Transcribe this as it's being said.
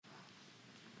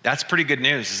That's pretty good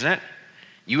news, isn't it?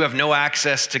 You have no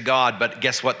access to God, but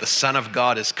guess what? The Son of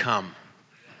God has come.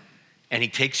 And he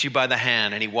takes you by the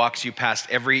hand and he walks you past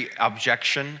every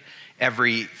objection,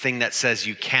 everything that says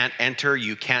you can't enter,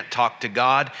 you can't talk to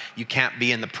God, you can't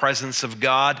be in the presence of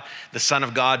God. The Son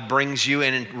of God brings you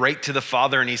in right to the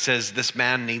Father and he says, this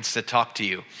man needs to talk to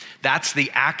you. That's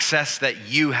the access that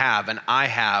you have and I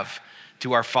have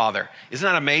to our Father. Isn't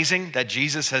that amazing that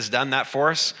Jesus has done that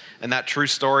for us? And that true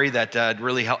story that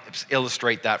really helps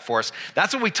illustrate that for us.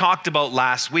 That's what we talked about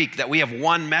last week, that we have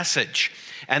one message.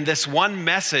 And this one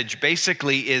message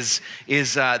basically is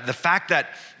the fact that,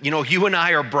 you and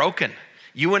I are broken.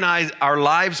 You and I, our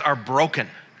lives are broken.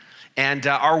 And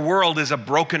our world is a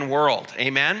broken world.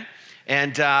 Amen?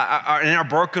 And in our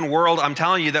broken world, I'm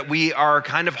telling you that we are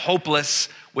kind of hopeless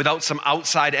without some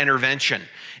outside intervention.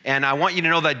 And I want you to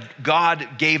know that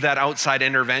God gave that outside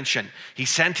intervention. He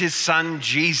sent his son,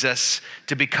 Jesus,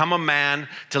 to become a man,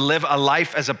 to live a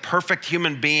life as a perfect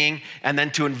human being, and then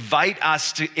to invite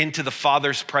us into the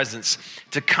Father's presence,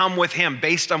 to come with him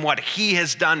based on what he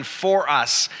has done for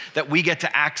us, that we get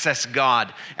to access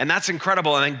God. And that's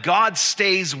incredible. And then God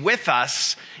stays with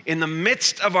us in the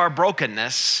midst of our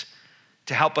brokenness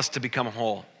to help us to become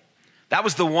whole. That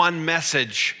was the one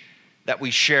message that we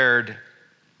shared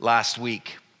last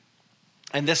week.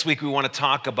 And this week we want to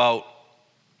talk about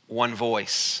one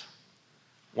voice.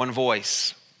 One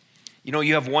voice.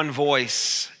 You have one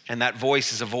voice, and that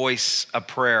voice is a voice of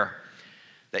prayer.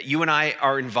 That you and I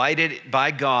are invited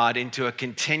by God into a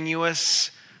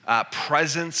continuous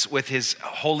presence with his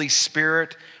Holy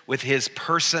Spirit, with his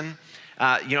person.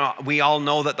 We all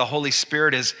know that the Holy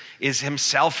Spirit is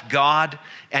himself God,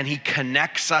 and he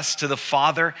connects us to the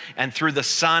Father, and through the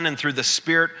Son and through the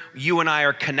Spirit, you and I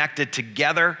are connected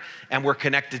together, and we're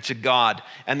connected to God.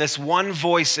 And this one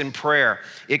voice in prayer,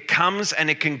 it comes and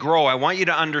it can grow. I want you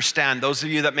to understand, those of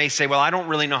you that may say, well, I don't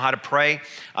really know how to pray.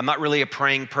 I'm not really a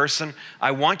praying person.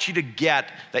 I want you to get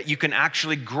that you can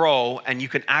actually grow and you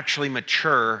can actually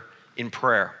mature in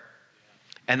prayer.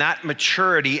 And that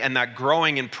maturity and that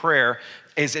growing in prayer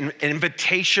is an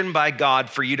invitation by God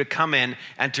for you to come in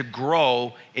and to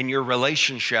grow in your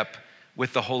relationship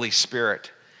with the Holy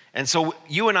Spirit. And so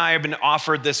you and I have been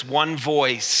offered this one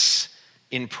voice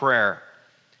in prayer.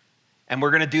 And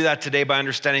we're going to do that today by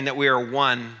understanding that we are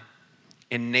one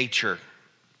in nature.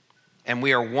 And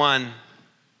we are one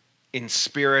in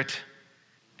spirit.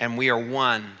 And we are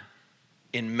one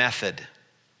in method.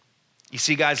 You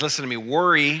see, guys, listen to me.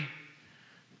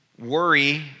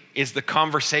 Worry is the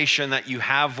conversation that you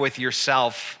have with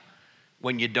yourself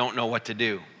when you don't know what to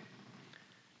do.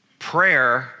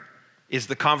 Prayer is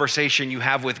the conversation you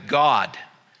have with God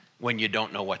when you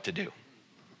don't know what to do.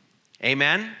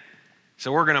 Amen?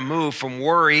 So we're going to move from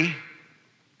worry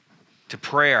to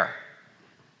prayer.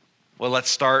 Well,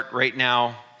 let's start right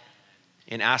now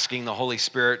in asking the Holy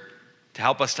Spirit to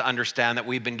help us to understand that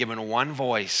we've been given one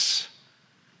voice,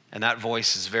 and that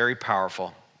voice is very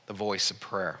powerful, the voice of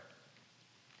prayer.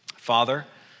 Father,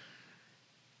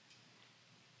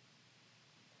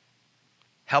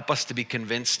 help us to be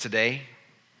convinced today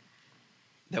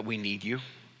that we need you,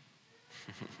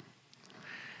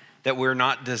 that we're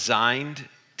not designed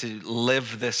to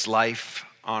live this life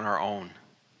on our own,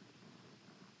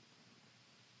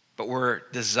 but we're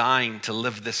designed to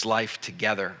live this life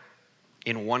together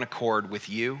in one accord with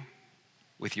you,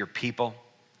 with your people.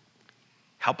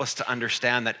 Help us to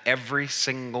understand that every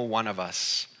single one of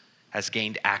us has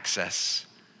gained access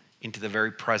into the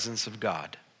very presence of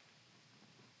God,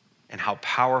 and how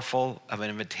powerful of an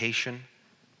invitation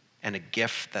and a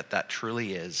gift that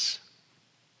truly is.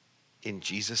 In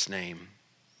Jesus' name,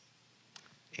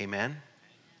 amen.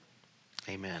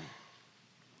 Amen.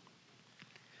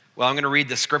 Well, I'm going to read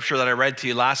the scripture that I read to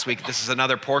you last week. This is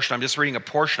another portion. I'm just reading a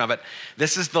portion of it.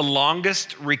 This is the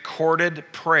longest recorded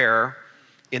prayer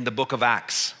in the book of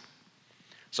Acts.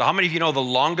 So how many of you know the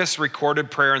longest recorded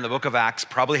prayer in the book of Acts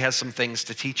probably has some things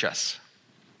to teach us?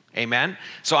 Amen?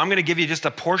 So I'm going to give you just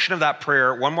a portion of that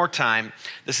prayer one more time.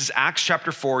 This is Acts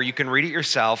chapter 4. You can read it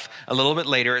yourself a little bit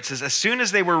later. It says, as soon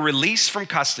as they were released from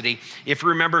custody, if you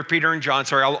remember Peter and John,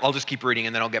 I'll just keep reading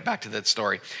and then I'll get back to that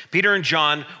story. Peter and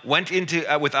John went into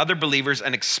with other believers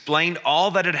and explained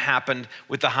all that had happened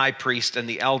with the high priest and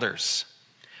the elders.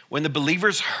 When the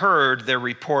believers heard their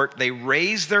report, they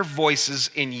raised their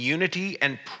voices in unity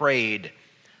and prayed,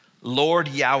 Lord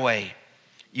Yahweh,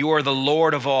 you are the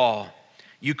Lord of all.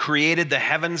 You created the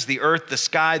heavens, the earth, the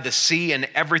sky, the sea, and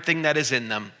everything that is in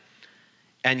them.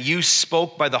 And you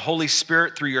spoke by the Holy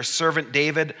Spirit through your servant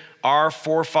David, our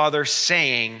forefather,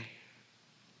 saying,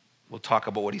 we'll talk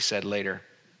about what he said later,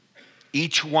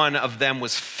 Each one of them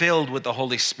was filled with the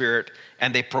Holy Spirit,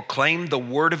 and they proclaimed the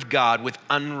word of God with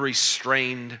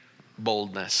unrestrained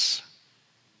boldness.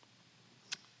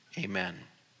 Amen.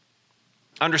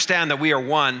 Understand that we are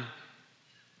one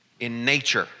in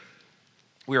nature.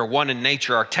 We are one in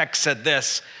nature. Our text said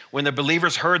this: when the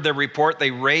believers heard the report,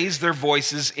 they raised their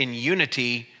voices in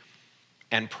unity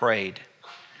and prayed.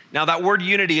 Now, that word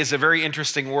unity is a very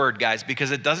interesting word, guys,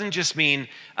 because it doesn't just mean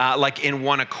like in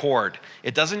one accord.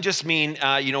 It doesn't just mean,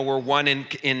 we're one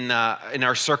in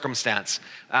our circumstance,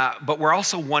 but we're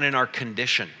also one in our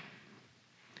condition.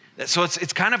 So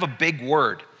it's kind of a big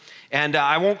word. And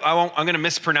I'm going to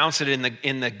mispronounce it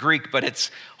in the Greek, but it's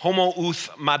homo uth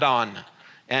madon.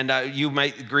 And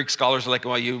Greek scholars are like,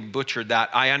 well, you butchered that.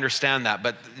 I understand that,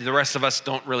 but the rest of us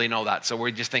don't really know that. So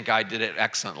we just think I did it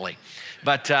excellently.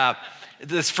 But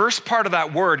this first part of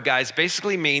that word, guys,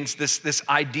 basically means this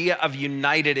idea of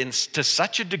united to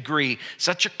such a degree,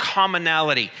 such a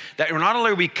commonality, that not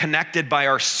only are we connected by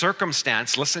our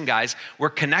circumstance, listen, guys,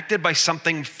 we're connected by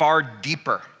something far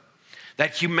deeper.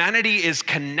 That humanity is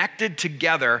connected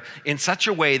together in such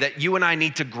a way that you and I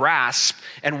need to grasp,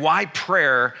 and why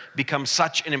prayer becomes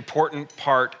such an important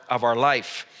part of our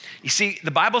life. You see, the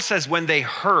Bible says when they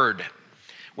heard.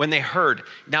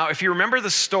 Now, if you remember the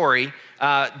story,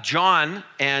 John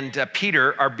and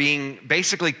Peter are being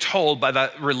basically told by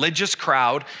the religious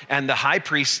crowd and the high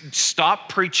priest, stop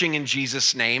preaching in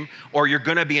Jesus' name or you're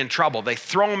going to be in trouble. They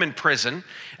throw them in prison,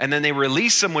 and then they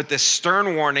release them with this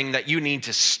stern warning that you need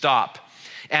to stop.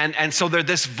 And so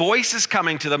this voice is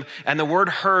coming to them, and the word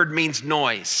heard means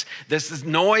noise. This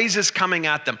noise is coming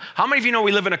at them. How many of you know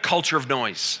we live in a culture of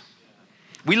noise?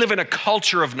 We live in a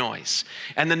culture of noise,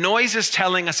 and the noise is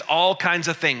telling us all kinds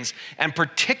of things. And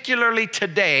particularly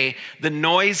today, the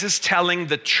noise is telling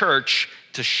the church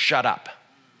to shut up.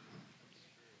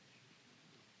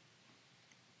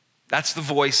 That's the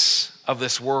voice of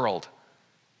this world.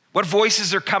 What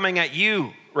voices are coming at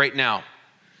you right now?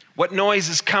 What noise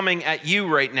is coming at you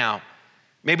right now?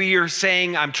 Maybe you're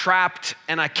saying, I'm trapped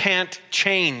and I can't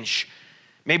change.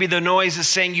 Maybe the noise is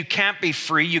saying you can't be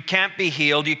free, you can't be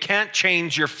healed, you can't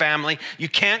change your family, you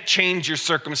can't change your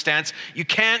circumstance, you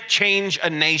can't change a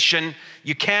nation,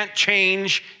 you can't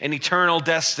change an eternal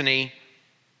destiny.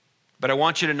 But I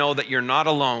want you to know that you're not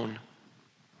alone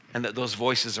and that those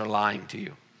voices are lying to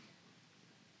you.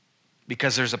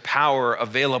 Because there's a power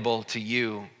available to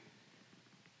you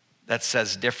that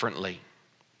says differently.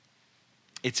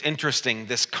 It's interesting,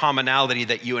 this commonality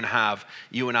that you and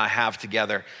I have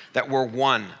together, that we're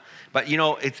one. But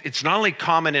it's not only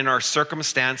common in our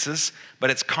circumstances, but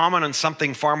it's common in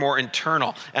something far more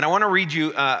internal. And I want to read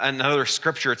you another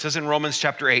scripture. It says in Romans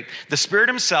chapter 8, the Spirit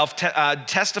himself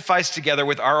testifies together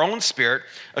with our own spirit,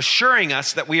 assuring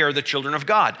us that we are the children of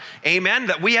God. Amen,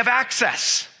 that we have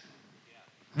access.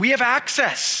 We have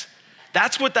access.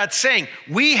 That's what that's saying.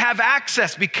 We have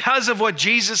access because of what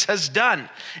Jesus has done.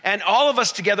 And all of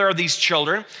us together are these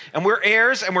children, and we're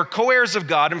heirs and we're co-heirs of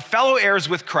God and fellow heirs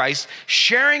with Christ,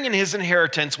 sharing in his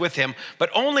inheritance with him, but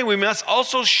only we must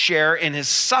also share in his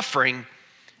suffering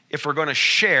if we're going to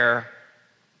share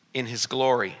in his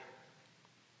glory.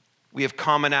 We have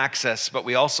common access, but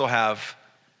we also have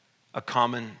a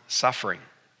common suffering.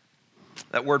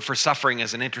 That word for suffering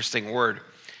is an interesting word.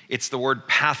 It's the word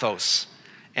pathos.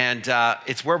 And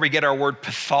it's where we get our word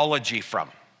pathology from.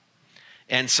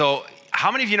 And so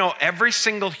how many of you know every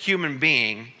single human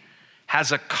being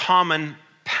has a common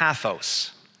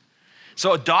pathos?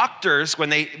 So doctors, when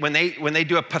they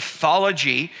do a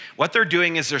pathology, what they're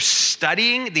doing is they're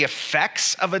studying the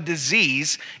effects of a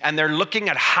disease, and they're looking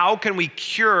at how can we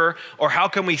cure or how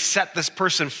can we set this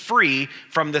person free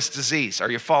from this disease. Are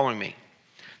you following me?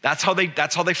 That's how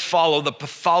they follow the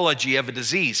pathology of a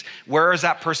disease. Where is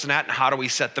that person at and how do we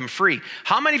set them free?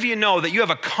 How many of you know that you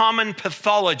have a common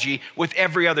pathology with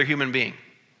every other human being?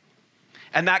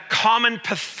 And that common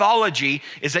pathology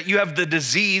is that you have the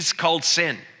disease called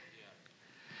sin.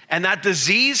 And that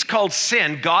disease called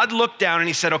sin, God looked down and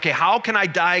he said, okay, how can I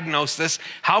diagnose this?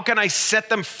 How can I set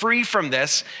them free from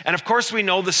this? And of course we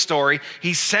know the story.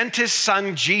 He sent his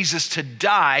son Jesus to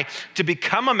die, to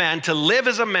become a man, to live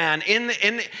as a man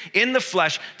in the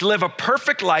flesh, to live a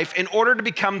perfect life in order to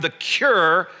become the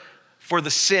cure for the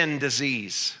sin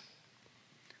disease.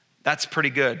 That's pretty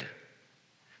good.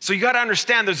 So you got to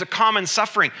understand there's a common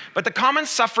suffering, but the common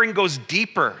suffering goes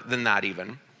deeper than that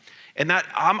even. And that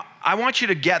I want you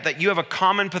to get that you have a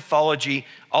common pathology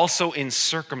also in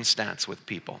circumstance with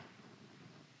people.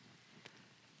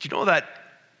 Do you know that?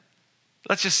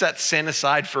 Let's just set sin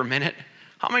aside for a minute.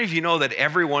 How many of you know that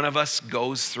every one of us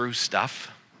goes through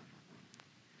stuff?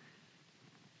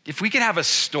 If we could have a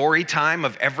story time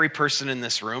of every person in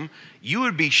this room, you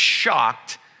would be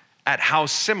shocked at how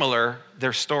similar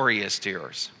their story is to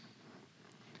yours.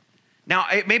 Now,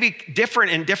 it may be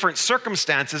different in different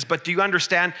circumstances, but do you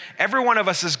understand? Every one of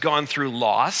us has gone through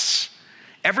loss.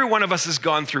 Every one of us has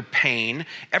gone through pain.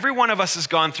 Every one of us has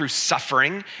gone through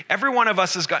suffering. Every one of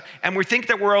us has gone, and we think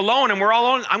that we're alone, and we're all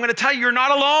alone. I'm going to tell you, you're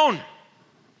not alone.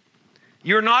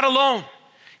 You're not alone.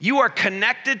 You are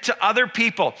connected to other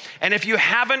people. And if you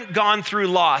haven't gone through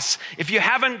loss, if you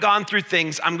haven't gone through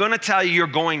things, I'm going to tell you, you're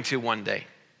going to one day.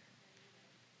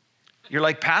 You're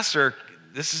like, Pastor,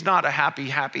 this is not a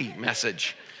happy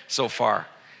message so far.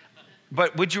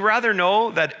 But would you rather know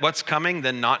that what's coming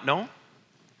than not know?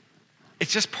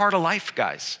 It's just part of life,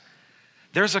 guys.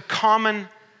 There's a common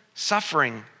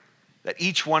suffering that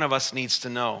each one of us needs to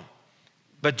know.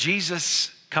 But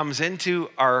Jesus comes into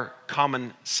our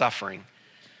common suffering.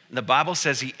 And the Bible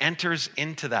says he enters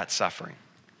into that suffering.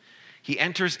 He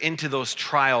enters into those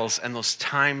trials and those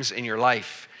times in your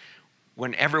life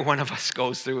when every one of us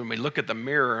goes through and we look at the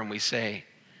mirror and we say,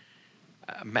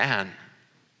 man,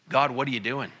 God, what are you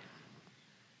doing?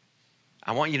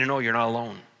 I want you to know you're not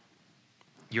alone.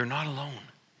 You're not alone.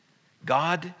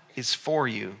 God is for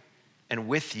you and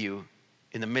with you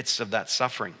in the midst of that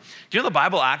suffering. Do you know the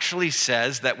Bible actually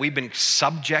says that we've been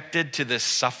subjected to this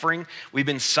suffering? We've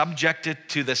been subjected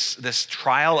to this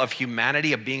trial of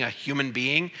humanity, of being a human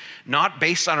being, not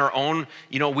based on our own,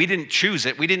 we didn't choose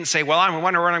it. We didn't say, well, I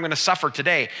wonder when I'm going to suffer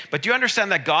today. But do you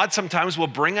understand that God sometimes will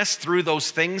bring us through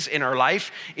those things in our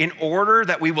life in order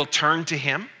that we will turn to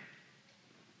him?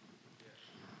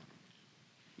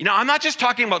 I'm not just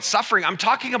talking about suffering, I'm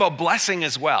talking about blessing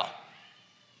as well.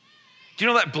 Do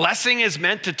you know that blessing is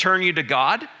meant to turn you to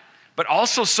God? But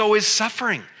also so is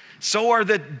suffering. So are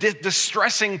the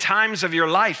distressing times of your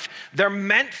life. They're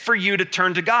meant for you to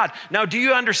turn to God. Now, do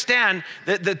you understand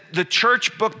that the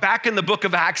church book, back in the book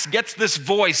of Acts, gets this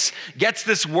voice, gets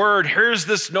this word, hears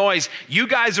this noise. You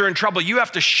guys are in trouble. You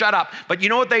have to shut up. But you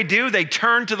know what they do? They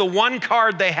turn to the one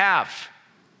card they have.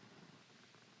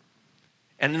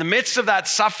 And in the midst of that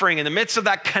suffering, in the midst of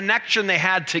that connection they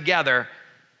had together,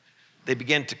 they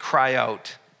begin to cry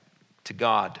out to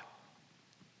God.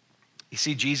 You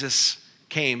see, Jesus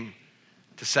came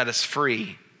to set us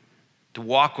free, to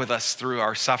walk with us through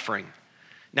our suffering.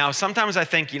 Now, sometimes I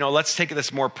think, let's take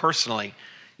this more personally.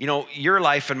 Your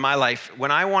life and my life,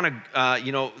 when I want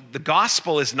to, the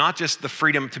gospel is not just the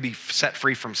freedom to be set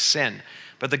free from sin,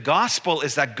 but the gospel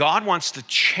is that God wants to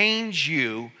change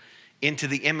you into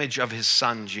the image of his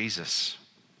son, Jesus.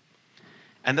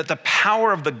 And that the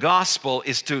power of the gospel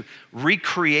is to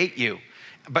recreate you.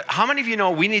 But how many of you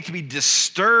know we need to be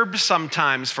disturbed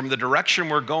sometimes from the direction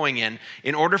we're going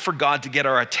in order for God to get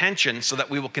our attention so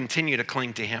that we will continue to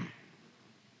cling to him?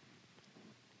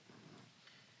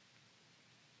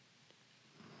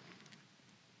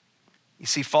 You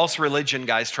see, false religion,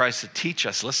 guys, tries to teach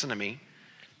us, listen to me,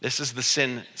 this is the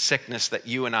sin sickness that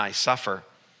you and I suffer,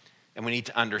 and we need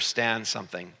to understand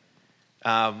something.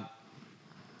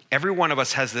 Every one of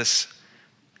us has this,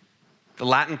 the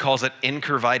Latin calls it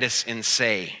incurvatus in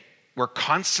se. We're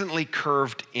constantly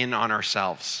curved in on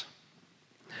ourselves.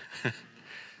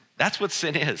 That's what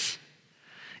sin is.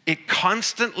 It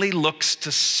constantly looks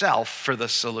to self for the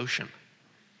solution.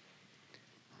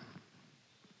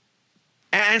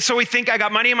 And so we think I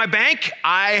got money in my bank,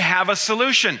 I have a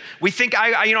solution. We think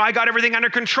I got everything under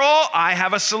control, I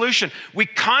have a solution. We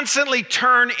constantly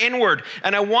turn inward.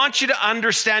 And I want you to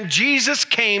understand Jesus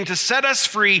came to set us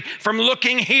free from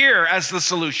looking here as the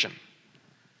solution.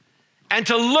 And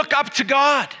to look up to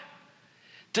God.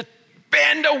 To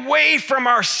bend away from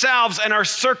ourselves and our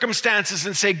circumstances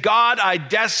and say, God, I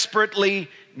desperately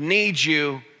need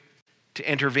you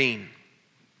to intervene.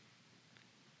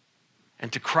 And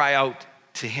to cry out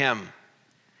to him.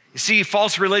 You see,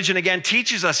 false religion again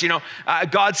teaches us,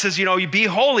 God says, you be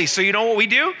holy. So you know what we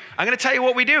do? I'm going to tell you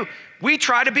what we do. We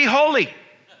try to be holy.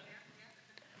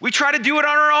 We try to do it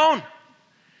on our own.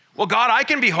 Well, God, I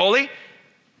can be holy.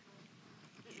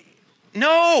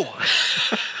 No.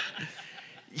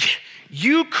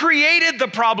 You created the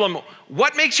problem.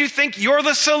 What makes you think you're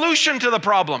the solution to the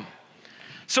problem?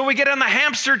 So we get on the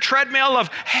hamster treadmill of,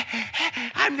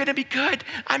 I'm going to be good.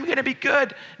 I'm going to be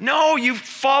good. No, you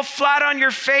fall flat on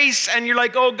your face and you're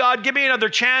like, oh God, give me another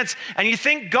chance. And you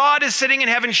think God is sitting in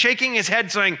heaven shaking his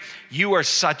head saying, you are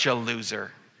such a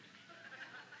loser.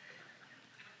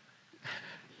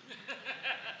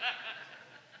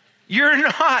 You're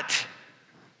not.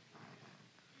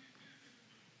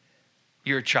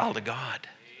 You're a child of God.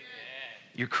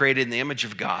 You're created in the image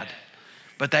of God.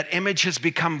 But that image has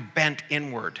become bent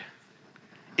inward.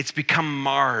 It's become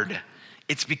marred.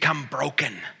 It's become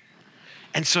broken.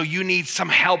 And so you need some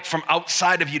help from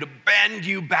outside of you to bend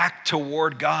you back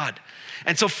toward God.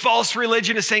 And so false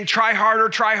religion is saying, try harder,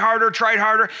 try harder, try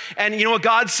harder. And you know what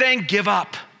God's saying? Give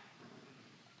up.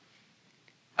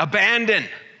 Abandon.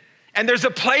 And there's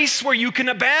a place where you can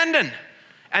abandon.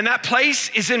 And that place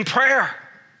is in prayer.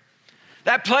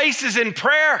 That place is in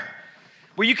prayer.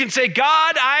 Where you can say,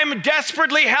 God, I'm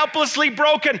desperately, helplessly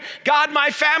broken. God, my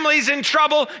family's in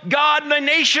trouble. God, the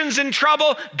nation's in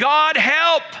trouble. God,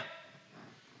 help.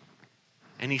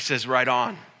 And he says, right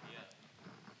on.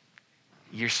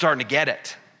 You're starting to get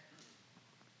it.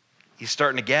 He's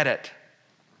starting to get it.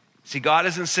 See, God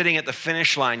isn't sitting at the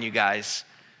finish line, you guys,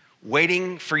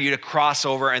 waiting for you to cross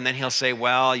over and then he'll say,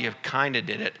 well, you kind of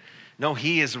did it. No,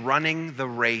 he is running the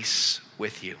race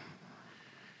with you.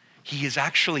 He is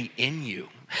actually in you.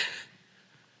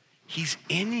 He's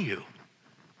in you.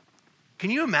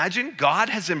 Can you imagine? God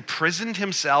has imprisoned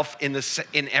himself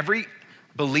in every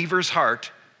believer's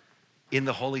heart in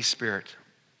the Holy Spirit.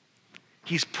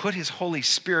 He's put his Holy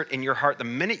Spirit in your heart. The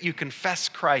minute you confess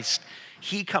Christ,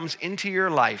 he comes into your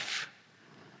life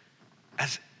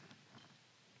as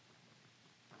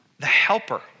the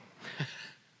helper.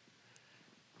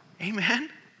 Amen?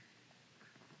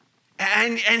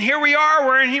 And here we are,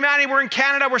 we're in humanity, we're in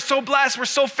Canada, we're so blessed, we're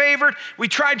so favored. We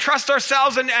try to trust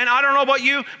ourselves, and I don't know about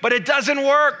you, but it doesn't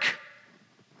work.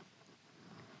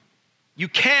 You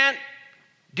can't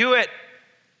do it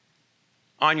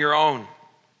on your own.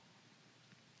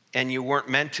 And you weren't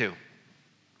meant to.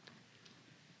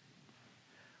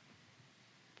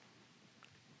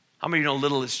 How many of you know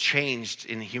little has changed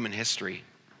in human history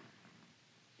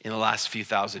in the last few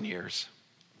thousand years?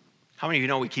 How many of you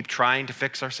know we keep trying to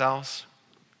fix ourselves?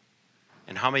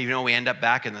 And how many of you know we end up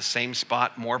back in the same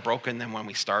spot, more broken than when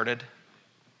we started?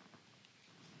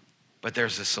 But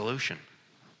there's a solution.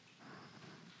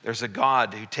 There's a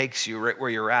God who takes you right where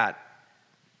you're at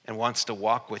and wants to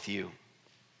walk with you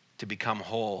to become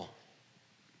whole.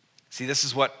 See, this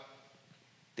is what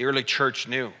the early church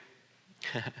knew.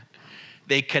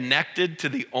 They connected to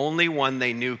the only one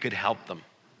they knew could help them.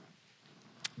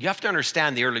 You have to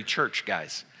understand the early church,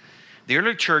 guys. The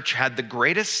early church had the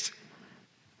greatest,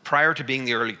 prior to being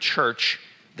the early church,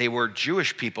 they were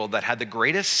Jewish people that had the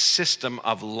greatest system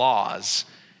of laws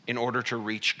in order to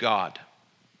reach God.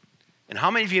 And how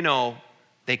many of you know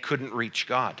they couldn't reach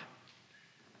God?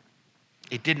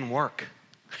 It didn't work.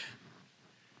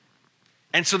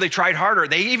 And so they tried harder.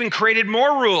 They even created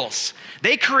more rules.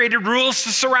 They created rules to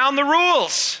surround the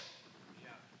rules.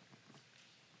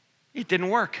 It didn't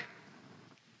work.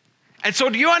 And so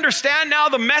do you understand now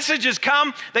the message has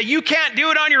come that you can't do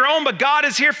it on your own, but God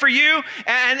is here for you?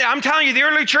 And I'm telling you, the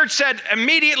early church said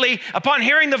immediately upon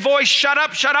hearing the voice, shut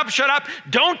up, shut up, shut up.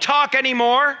 Don't talk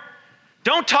anymore.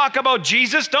 Don't talk about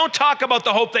Jesus. Don't talk about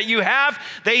the hope that you have.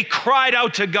 They cried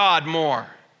out to God more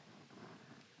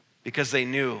because they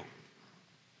knew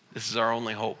this is our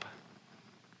only hope.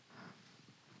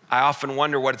 I often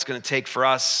wonder what it's going to take for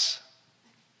us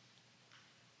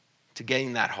to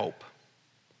gain that hope.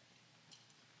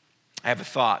 I have a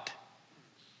thought.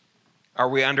 Are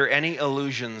we under any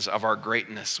illusions of our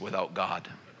greatness without God?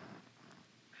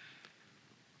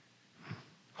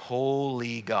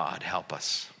 Holy God, help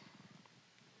us.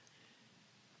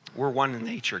 We're one in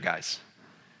nature, guys.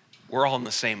 We're all in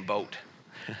the same boat.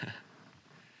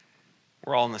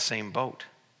 We're all in the same boat.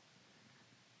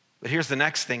 But here's the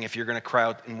next thing, if you're going to cry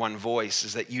out in one voice,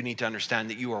 is that you need to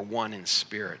understand that you are one in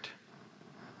spirit.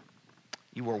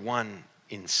 You are one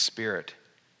in spirit.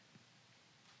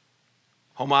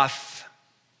 Homath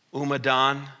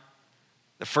umadan.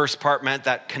 The first part meant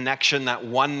that connection, that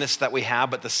oneness that we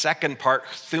have. But the second part,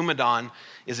 thumadon,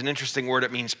 is an interesting word.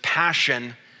 It means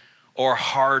passion or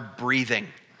hard breathing.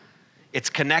 It's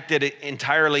connected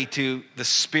entirely to the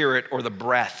spirit or the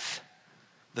breath.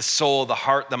 The soul, the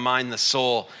heart, the mind, the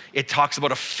soul. It talks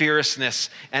about a fierceness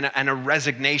and a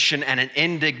resignation and an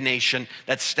indignation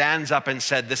that stands up and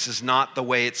said, this is not the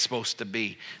way it's supposed to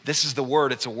be. This is the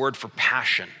word. It's a word for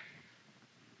passion.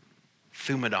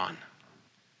 Thumadon.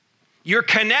 You're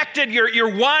connected,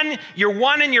 you're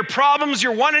one in your problems,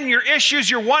 you're one in your issues,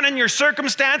 you're one in your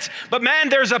circumstance, but man,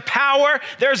 there's a power,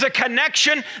 there's a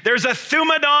connection, there's a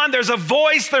thumadon, there's a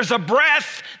voice, there's a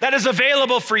breath that is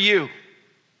available for you.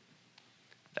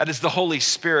 That is the Holy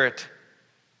Spirit,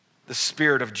 the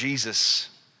Spirit of Jesus,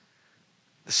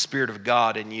 the Spirit of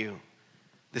God in you.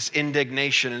 This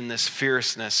indignation and this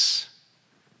fierceness,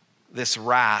 this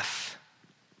wrath.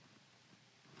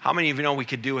 How many of you know we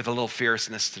could do with a little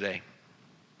fierceness today?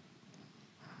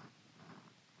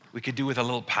 We could do with a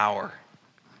little power.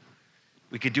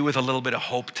 We could do with a little bit of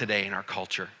hope today in our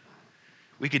culture.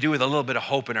 we could do with a little bit of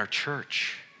hope in our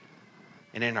church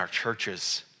and in our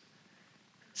churches.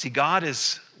 See, God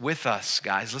is with us,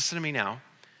 guys. Listen to me now.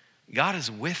 God is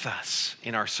with us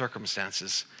in our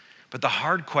circumstances. But the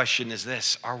hard question is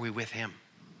this: are we with him?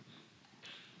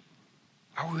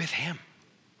 Are we with him?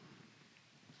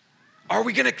 Are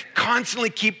we going to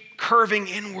constantly keep curving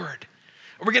inward?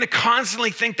 Are we going to constantly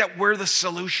think that we're the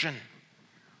solution?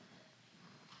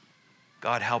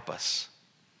 God help us.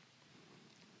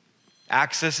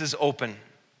 Access is open.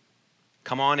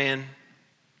 Come on in.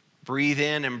 Breathe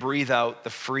in and breathe out the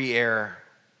free air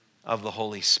of the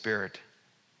Holy Spirit.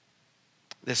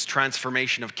 This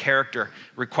transformation of character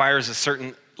requires a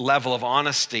certain level of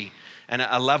honesty and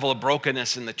a level of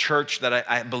brokenness in the church that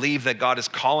I believe that God is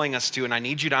calling us to. And I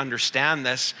need you to understand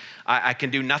this. I can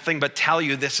do nothing but tell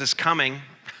you this is coming.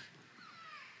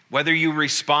 Whether you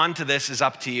respond to this is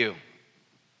up to you.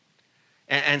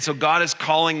 And so God is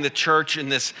calling the church in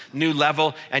this new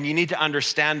level, and you need to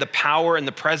understand the power and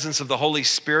the presence of the Holy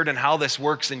Spirit and how this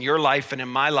works in your life and in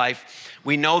my life.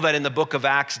 We know that in the book of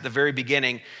Acts at the very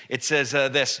beginning, it says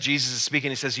this, Jesus is speaking,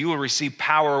 he says, you will receive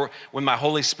power when my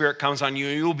Holy Spirit comes on you.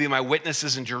 You will be my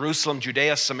witnesses in Jerusalem,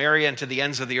 Judea, Samaria, and to the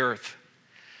ends of the earth.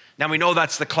 Now we know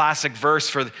that's the classic verse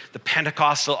for the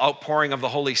Pentecostal outpouring of the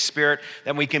Holy Spirit,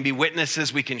 that we can be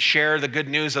witnesses, we can share the good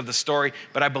news of the story,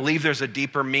 but I believe there's a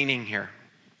deeper meaning here.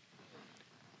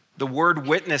 The word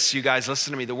witness, you guys,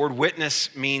 listen to me. The word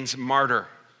witness means martyr.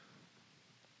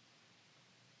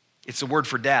 It's a word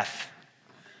for death.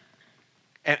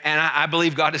 And I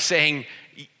believe God is saying,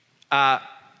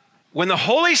 when the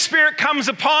Holy Spirit comes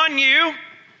upon you,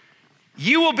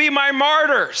 you will be my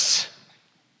martyrs.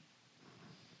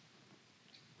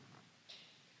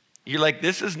 You're like,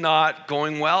 this is not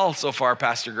going well so far,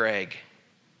 Pastor Greg.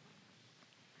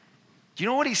 Do you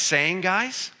know what he's saying,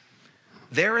 guys?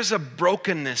 There is a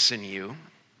brokenness in you.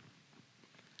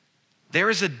 There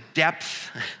is a depth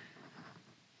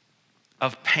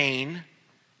of pain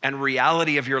and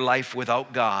reality of your life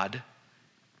without God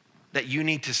that you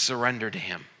need to surrender to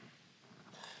him.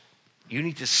 You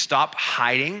need to stop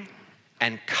hiding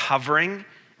and covering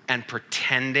and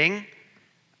pretending,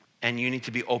 and you need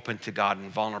to be open to God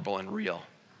and vulnerable and real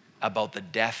about the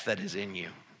death that is in you.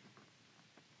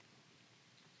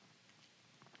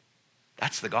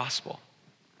 That's the gospel.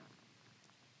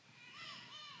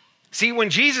 See, when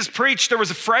Jesus preached, there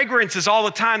was fragrances all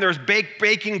the time. There was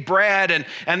baking bread,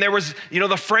 and there was,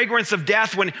 the fragrance of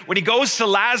death. When he goes to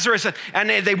Lazarus and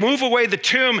they move away the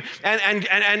tomb,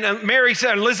 and Mary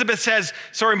said, Martha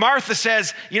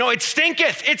says, it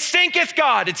stinketh,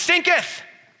 God, it stinketh.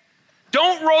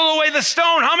 Don't roll away the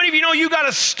stone. How many of you know you got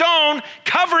a stone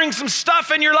covering some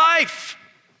stuff in your life?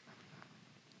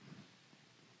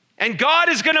 And God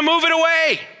is going to move it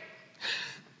away.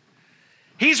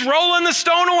 He's rolling the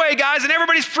stone away, guys, and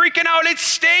everybody's freaking out. It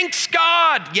stinks,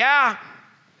 God. Yeah.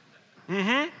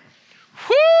 Whoo!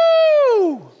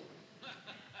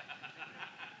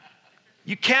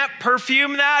 You can't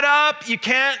perfume that up. You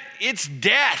can't. It's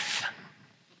death.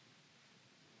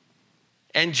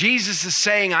 And Jesus is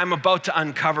saying, I'm about to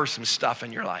uncover some stuff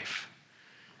in your life.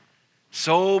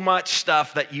 So much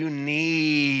stuff that you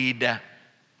need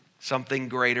something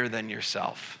greater than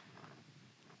yourself.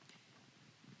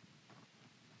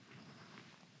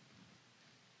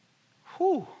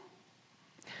 Whew.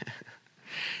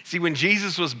 See, when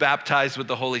Jesus was baptized with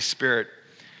the Holy Spirit,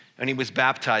 and he was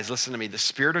baptized, listen to me, the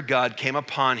Spirit of God came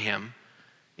upon him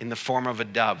in the form of a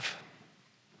dove.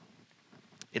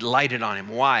 It lighted on him.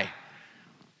 Why?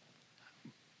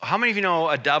 How many of you know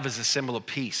a dove is a symbol of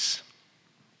peace?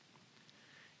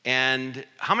 And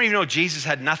how many of you know Jesus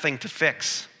had nothing to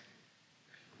fix?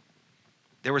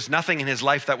 There was nothing in his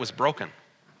life that was broken.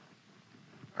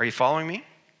 Are you following me?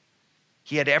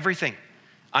 He had everything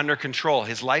under control.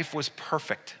 His life was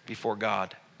perfect before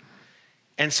God.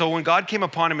 And so when God came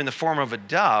upon him in the form of a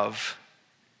dove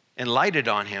and lighted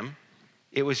on him,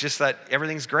 it was just that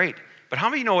everything's great. But how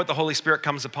many of you know what the Holy Spirit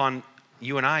comes upon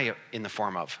you and I in the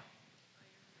form of?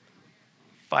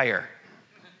 Fire.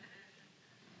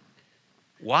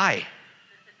 Why?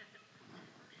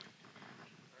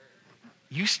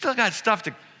 You still got stuff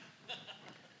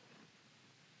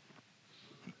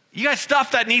you got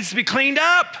stuff that needs to be cleaned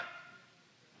up.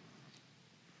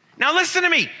 Now listen to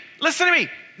me.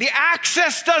 The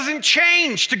access doesn't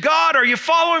change to God. Are you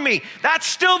following me? That's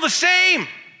still the same.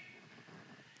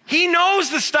 He knows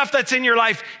the stuff that's in your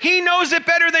life. He knows it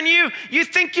better than you. You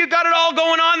think you got it all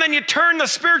going on, then you turn the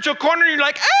spiritual corner and you're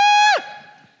like,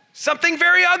 something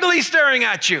very ugly staring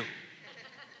at you.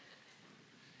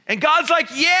 And God's like,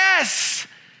 yes.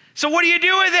 So what do you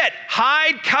do with it?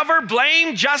 Hide, cover,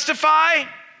 blame, justify?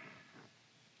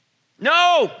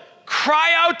 No,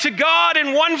 cry out to God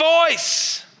in one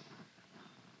voice.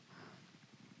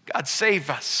 God, save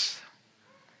us,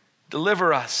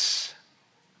 deliver us,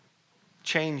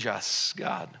 change us,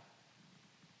 God.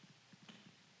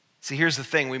 See, here's the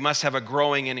thing. We must have a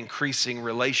growing and increasing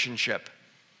relationship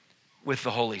with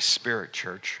the Holy Spirit,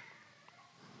 church.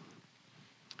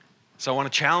 So I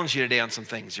want to challenge you today on some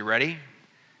things. You ready?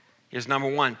 Here's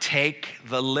number one. Take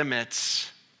the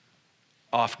limits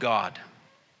off God.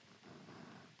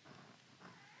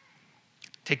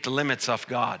 Take the limits off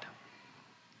God.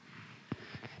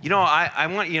 You know, I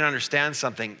want you to understand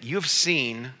something. You've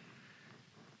seen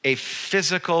a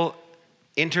physical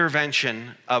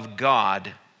intervention of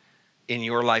God in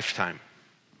your lifetime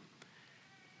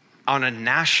on a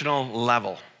national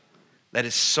level that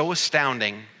is so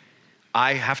astounding,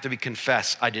 I have to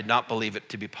confess, I did not believe it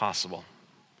to be possible.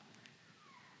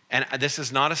 And this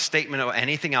is not a statement of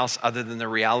anything else other than the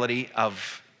reality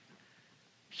of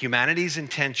humanity's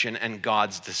intention and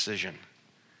God's decision.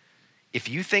 If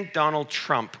you think Donald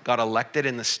Trump got elected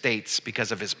in the States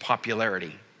because of his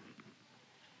popularity,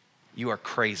 you are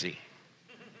crazy.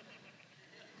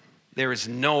 There is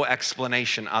no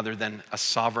explanation other than a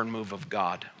sovereign move of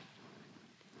God.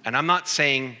 And I'm not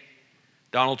saying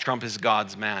Donald Trump is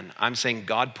God's man. I'm saying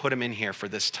God put him in here for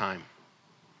this time.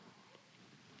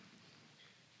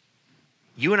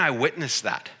 You and I witnessed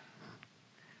that.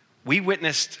 We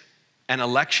witnessed an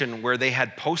election where they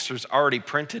had posters already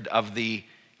printed of the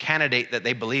candidate that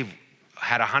they believe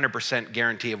had a 100%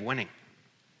 guarantee of winning.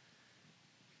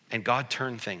 And God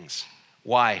turned things.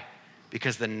 Why?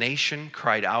 Because the nation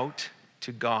cried out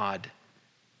to God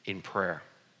in prayer.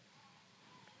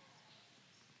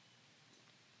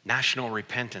 National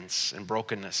repentance and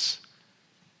brokenness.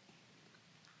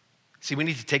 See, we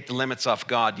need to take the limits off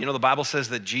God. You know, the Bible says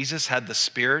that Jesus had the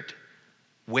Spirit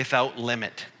without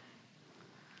limit.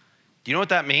 Do you know what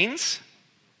that means?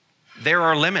 There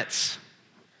are limits.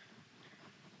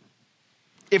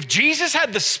 If Jesus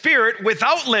had the Spirit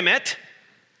without limit,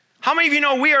 how many of you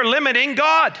know we are limiting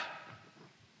God?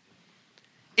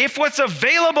 If what's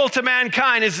available to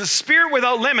mankind is the Spirit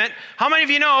without limit, how many of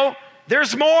you know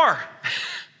there's more?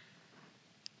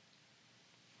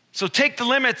 So take the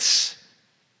limits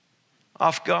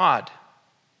off God.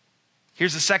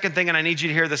 Here's the second thing, and I need you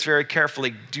to hear this very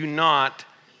carefully. Do not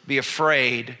be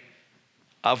afraid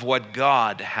of what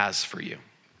God has for you.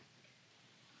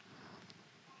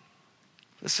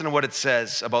 Listen to what it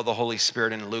says about the Holy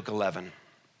Spirit in Luke 11.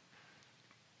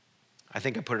 I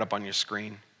think I put it up on your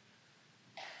screen.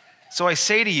 So I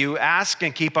say to you, ask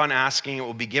and keep on asking, it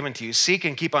will be given to you. Seek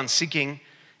and keep on seeking,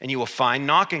 and you will find.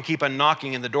 Knock and keep on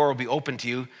knocking, and the door will be open to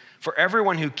you. For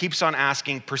everyone who keeps on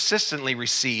asking persistently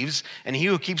receives, and he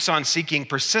who keeps on seeking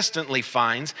persistently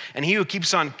finds, and he who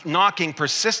keeps on knocking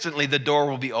persistently, the door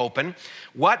will be open.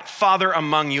 What father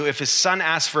among you, if his son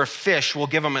asks for a fish, will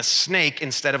give him a snake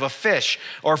instead of a fish?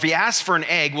 Or if he asks for an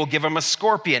egg, will give him a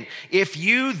scorpion? If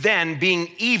you then, being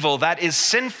evil, that is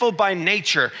sinful by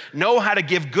nature, know how to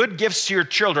give good gifts to your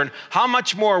children, how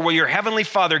much more will your heavenly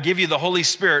Father give you the Holy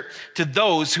Spirit to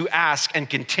those who ask and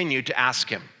continue to ask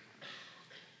him?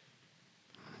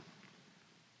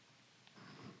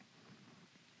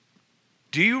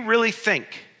 Do you really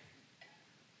think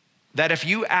that if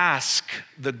you ask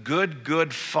the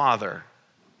good Father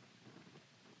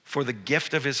for the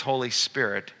gift of his Holy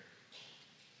Spirit,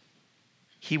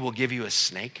 he will give you a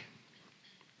snake?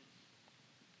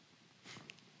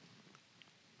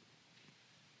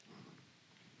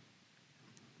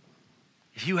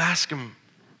 If you ask him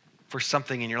for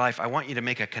something in your life, I want you to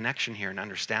make a connection here and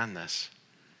understand this.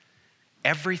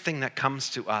 Everything that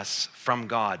comes to us from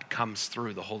God comes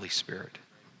through the Holy Spirit.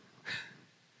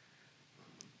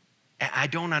 And I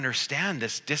don't understand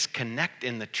this disconnect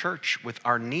in the church with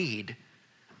our need,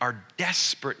 our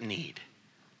desperate need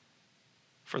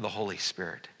for the Holy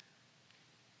Spirit.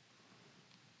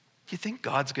 Do you think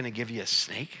God's going to give you a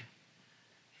snake?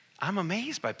 I'm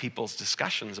amazed by people's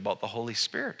discussions about the Holy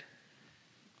Spirit.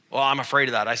 Well, I'm afraid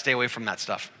of that. I stay away from that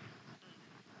stuff.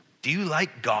 Do you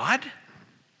like God?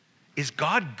 Is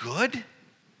God good?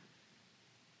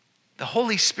 The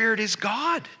Holy Spirit is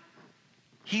God.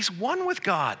 He's one with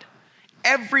God.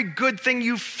 Every good thing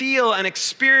you feel and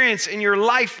experience in your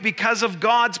life because of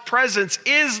God's presence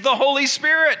is the Holy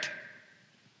Spirit.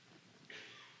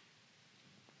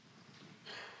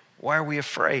 Why are we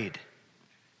afraid?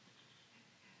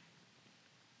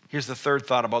 Here's the third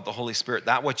thought about the Holy Spirit.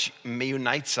 That which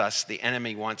unites us, the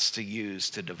enemy wants to use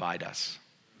to divide us.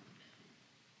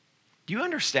 Do you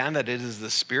understand that it is the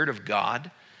Spirit of God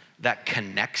that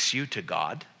connects you to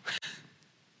God?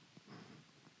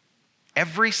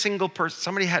 Every single person,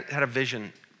 somebody had a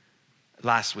vision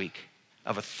last week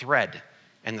of a thread,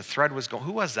 and the thread was going,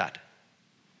 who was that?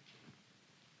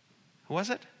 Who was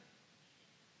it?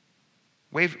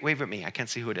 Wave at me. I can't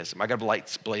see who it is. I got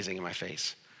lights blazing in my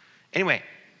face. Anyway,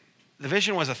 the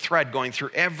vision was a thread going through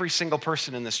every single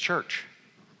person in this church,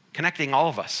 connecting all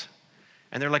of us.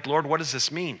 And they're like, Lord, what does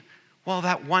this mean? Well,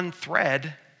 that one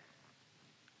thread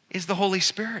is the Holy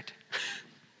Spirit.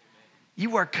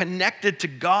 You are connected to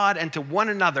God and to one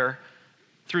another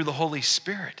through the Holy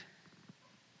Spirit.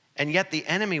 And yet the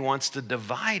enemy wants to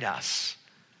divide us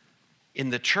in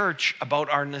the church about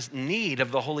our need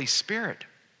of the Holy Spirit.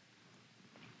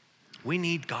 We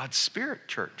need God's Spirit,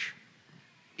 church,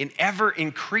 in ever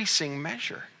increasing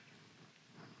measure.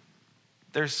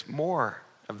 There's more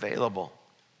available.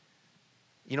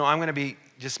 You know, I'm going to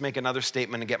just make another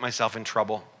statement and get myself in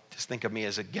trouble. Just think of me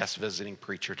as a guest visiting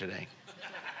preacher today.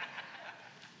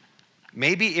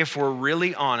 Maybe if we're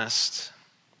really honest,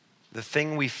 the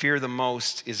thing we fear the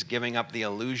most is giving up the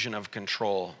illusion of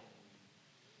control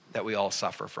that we all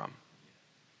suffer from.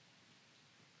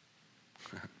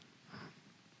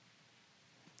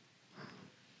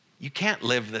 You can't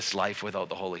live this life without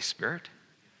the Holy Spirit.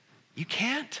 You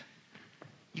can't.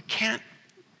 You can't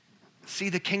see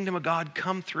the kingdom of God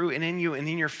come through and in you and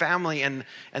in your family and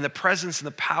the presence and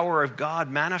the power of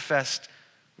God manifest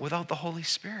without the Holy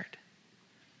Spirit.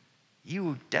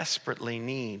 You desperately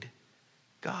need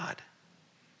God.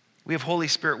 We have Holy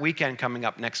Spirit weekend coming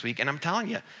up next week, and I'm telling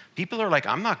you, people are like,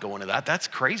 I'm not going to that. That's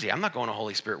crazy. I'm not going to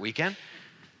Holy Spirit weekend.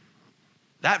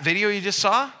 That video you just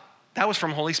saw, that was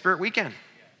from Holy Spirit weekend.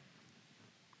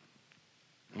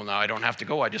 Well, now I don't have to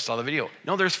go. I just saw the video.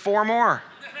 No, there's 4 more.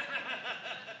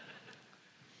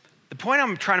 The point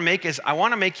I'm trying to make is I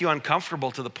want to make you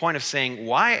uncomfortable to the point of saying,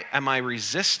 why am I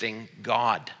resisting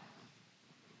God?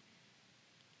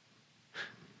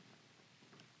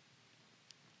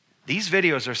 These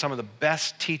videos are some of the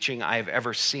best teaching I have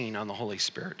ever seen on the Holy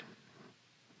Spirit.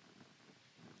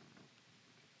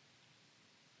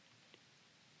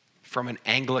 From an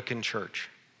Anglican church.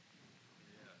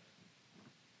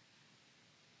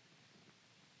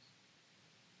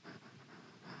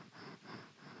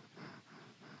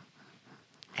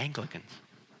 Anglicans.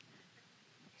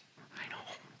 I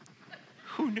know.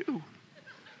 Who knew?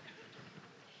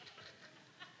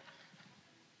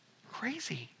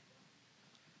 Crazy.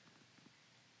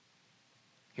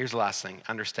 Here's the last thing.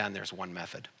 Understand there's one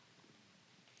method.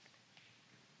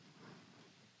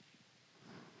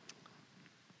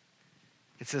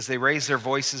 It says they raised their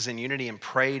voices in unity and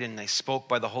prayed, and they spoke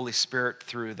by the Holy Spirit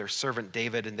through their servant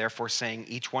David, and therefore saying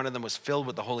each one of them was filled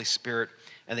with the Holy Spirit,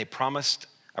 and they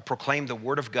proclaimed the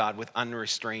word of God with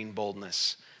unrestrained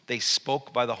boldness. They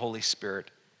spoke by the Holy Spirit.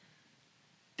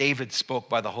 David spoke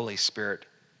by the Holy Spirit.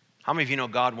 How many of you know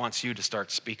God wants you to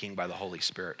start speaking by the Holy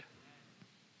Spirit?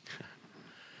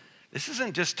 This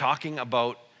isn't just talking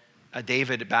about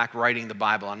David back writing the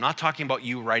Bible. I'm not talking about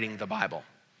you writing the Bible.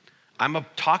 I'm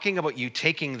talking about you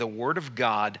taking the word of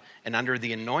God and under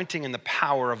the anointing and the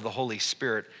power of the Holy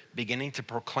Spirit, beginning to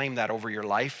proclaim that over your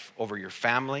life, over your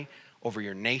family, over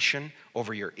your nation,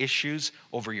 over your issues,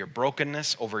 over your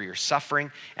brokenness, over your suffering.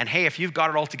 And hey, if you've got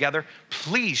it all together,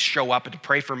 please show up and to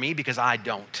pray for me because I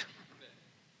don't.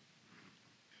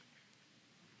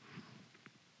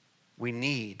 We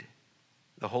need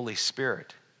the Holy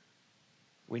Spirit.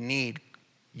 We need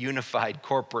unified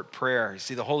corporate prayer.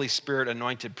 See, the Holy Spirit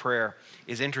anointed prayer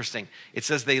is interesting. It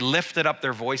says they lifted up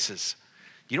their voices.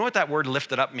 You know what that word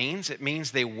lifted up means? It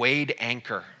means they weighed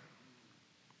anchor.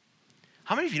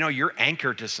 How many of you know you're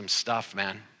anchored to some stuff,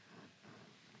 man?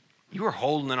 You are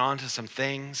holding on to some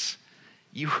things.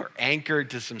 You are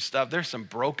anchored to some stuff. There's some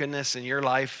brokenness in your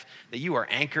life that you are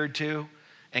anchored to.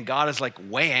 And God is like,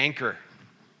 weigh anchor.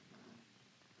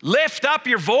 Lift up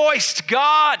your voice to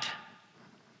God.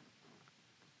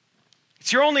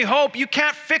 It's your only hope. You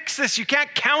can't fix this. You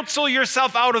can't counsel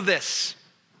yourself out of this.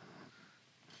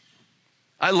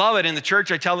 I love it in the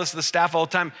church. I tell this to the staff all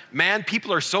the time. Man,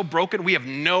 people are so broken, we have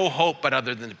no hope but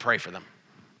other than to pray for them.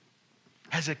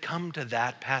 Has it come to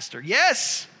that, Pastor?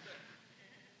 Yes.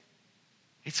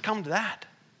 It's come to that.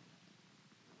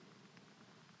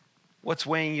 What's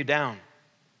weighing you down?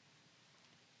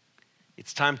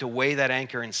 It's time to weigh that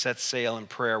anchor and set sail in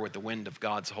prayer with the wind of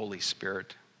God's Holy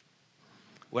Spirit.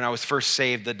 When I was first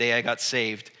saved, the day I got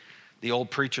saved, the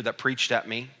old preacher that preached at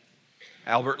me,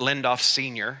 Albert Lindoff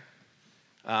Sr.,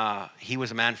 he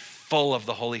was a man full of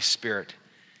the Holy Spirit.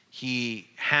 He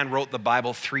handwrote the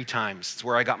Bible 3 times. It's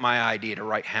where I got my idea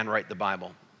to handwrite the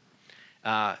Bible.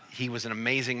 He was an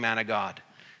amazing man of God.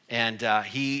 And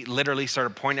he literally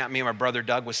started pointing at me. My brother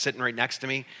Doug was sitting right next to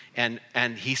me, and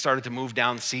he started to move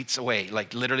down seats away.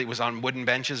 Like literally, it was on wooden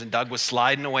benches, and Doug was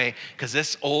sliding away because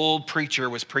this old preacher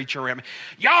was preaching around me.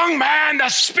 Young man, the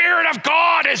Spirit of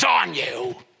God is on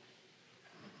you.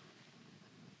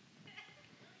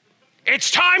 It's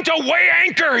time to weigh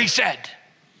anchor, he said,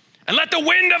 and let the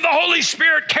wind of the Holy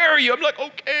Spirit carry you. I'm like,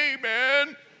 okay,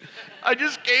 man. I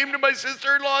just came to my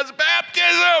sister-in-law's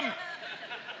baptism.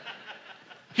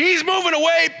 He's moving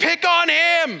away. Pick on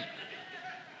him.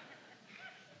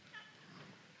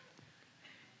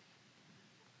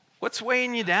 What's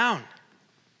weighing you down?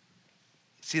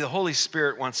 See, the Holy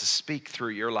Spirit wants to speak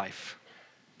through your life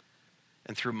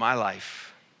and through my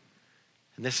life.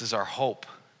 And this is our hope.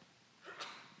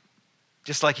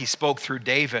 Just like he spoke through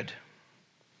David,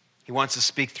 he wants to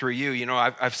speak through you. You know,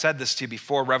 I've said this to you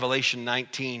before, Revelation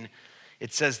 19.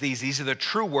 It says these are the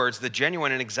true words, the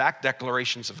genuine and exact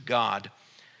declarations of God.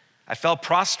 I fell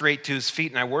prostrate to his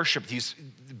feet and I worshiped.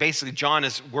 Basically, John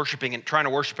is worshiping and trying to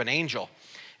worship an angel.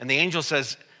 And the angel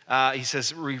says,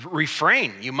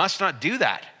 refrain, you must not do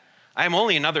that. I am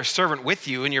only another servant with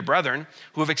you and your brethren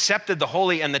who have accepted the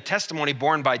holy and the testimony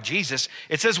borne by Jesus.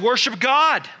 It says, worship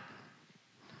God.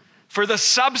 For the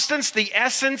substance, the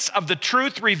essence of the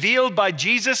truth revealed by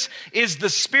Jesus is the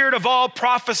spirit of all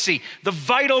prophecy, the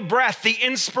vital breath, the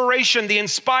inspiration, the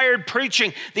inspired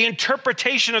preaching, the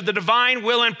interpretation of the divine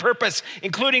will and purpose,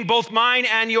 including both mine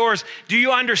and yours. Do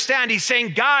you understand? He's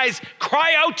saying, guys,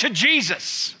 cry out to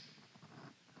Jesus.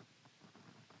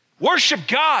 Worship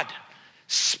God.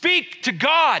 Speak to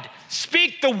God.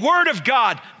 Speak the word of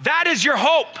God. That is your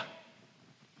hope.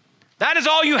 That is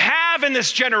all you have in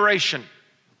this generation.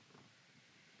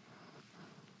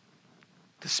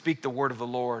 To speak the word of the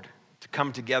Lord, to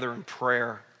come together in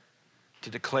prayer,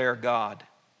 to declare God.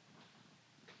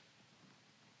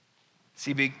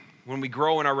 See, when we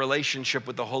grow in our relationship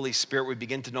with the Holy Spirit, we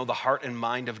begin to know the heart and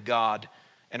mind of God,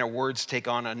 and our words take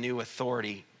on a new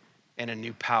authority and a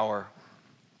new power.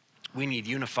 We need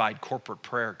unified corporate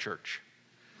prayer, church.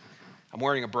 I'm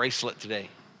wearing a bracelet today.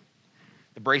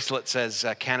 The bracelet says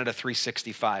Canada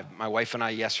 365. My wife and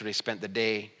I yesterday spent the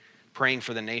day praying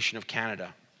for the nation of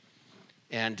Canada.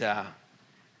 And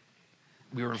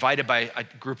we were invited by a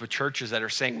group of churches that are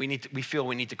saying we feel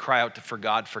we need to cry out for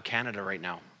God for Canada right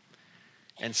now.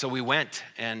 And so we went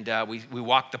and we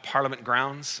walked the Parliament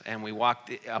grounds and we walked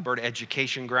the Alberta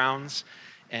Education grounds,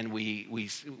 and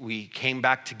we came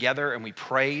back together and we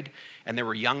prayed, and there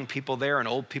were young people there and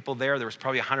old people there. There was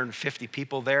probably 150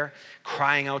 people there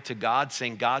crying out to God,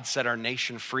 saying, God, set our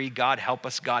nation free. God, help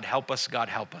us. God, help us. God,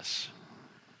 help us.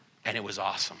 And it was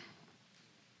awesome.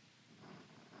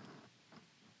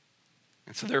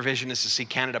 And so their vision is to see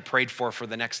Canada prayed for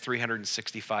the next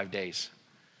 365 days.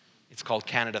 It's called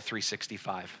Canada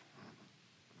 365.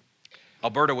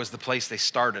 Alberta was the place they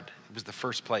started. It was the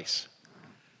first place.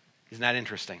 Isn't that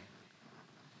interesting?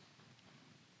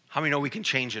 How many know we can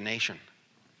change a nation?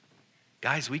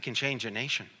 Guys, we can change a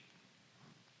nation.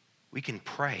 We can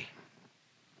pray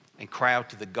and cry out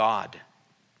to the God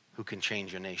who can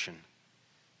change a nation.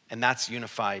 And that's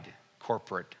unified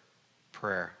corporate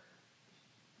prayer.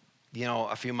 You know,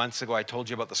 a few months ago, I told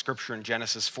you about the scripture in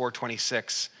Genesis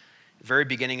 4:26, the very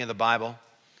beginning of the Bible.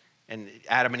 And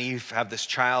Adam and Eve have this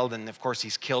child, and of course,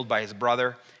 he's killed by his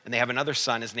brother. And they have another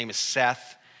son. His name is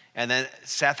Seth. And then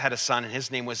Seth had a son, and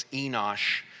his name was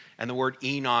Enosh. And the word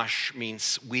Enosh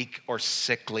means weak or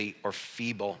sickly or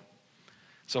feeble.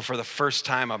 So for the first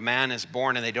time, a man is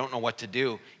born, and they don't know what to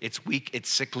do. It's weak, it's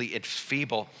sickly, it's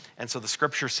feeble. And so the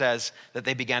scripture says that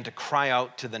they began to cry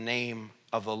out to the name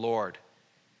of the Lord.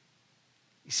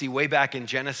 You see, way back in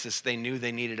Genesis, they knew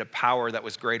they needed a power that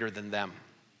was greater than them.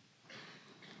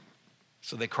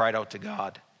 So they cried out to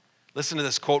God. Listen to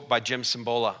this quote by Jim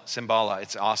Cymbala.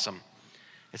 It's awesome.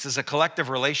 It says, a collective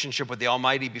relationship with the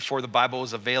Almighty before the Bible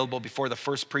was available, before the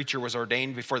first preacher was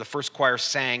ordained, before the first choir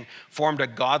sang, formed a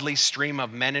godly stream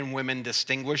of men and women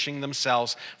distinguishing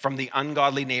themselves from the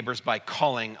ungodly neighbors by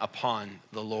calling upon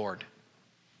the Lord.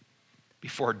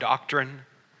 Before doctrine,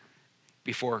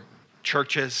 before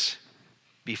churches,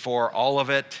 before all of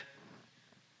it,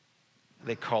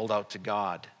 they called out to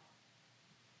God.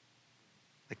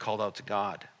 They called out to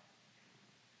God.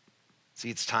 See,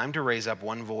 it's time to raise up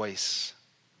one voice,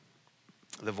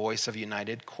 the voice of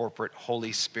united, corporate,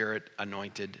 Holy Spirit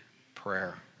anointed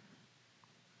prayer.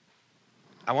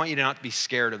 I want you to not be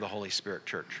scared of the Holy Spirit,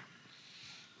 church.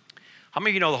 How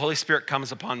many of you know the Holy Spirit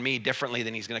comes upon me differently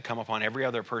than he's going to come upon every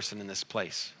other person in this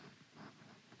place?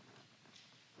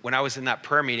 When I was in that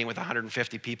prayer meeting with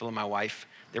 150 people and my wife,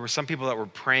 there were some people that were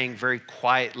praying very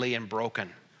quietly and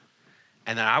broken.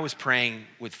 And then I was praying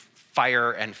with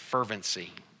fire and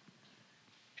fervency.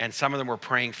 And some of them were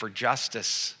praying for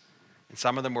justice, and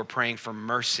some of them were praying for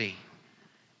mercy.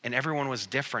 And everyone was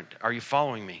different. Are you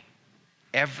following me?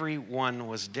 Everyone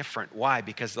was different. Why?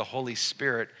 Because the Holy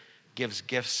Spirit gives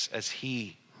gifts as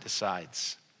He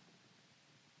decides.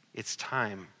 It's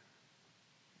time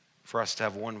for us to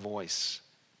have one voice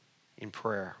in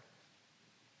prayer.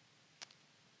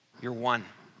 You're one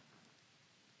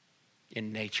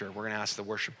in nature. We're going to ask the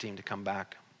worship team to come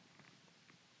back.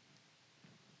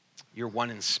 You're one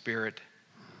in spirit.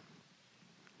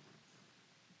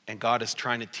 And God is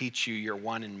trying to teach you you're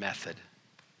one in method.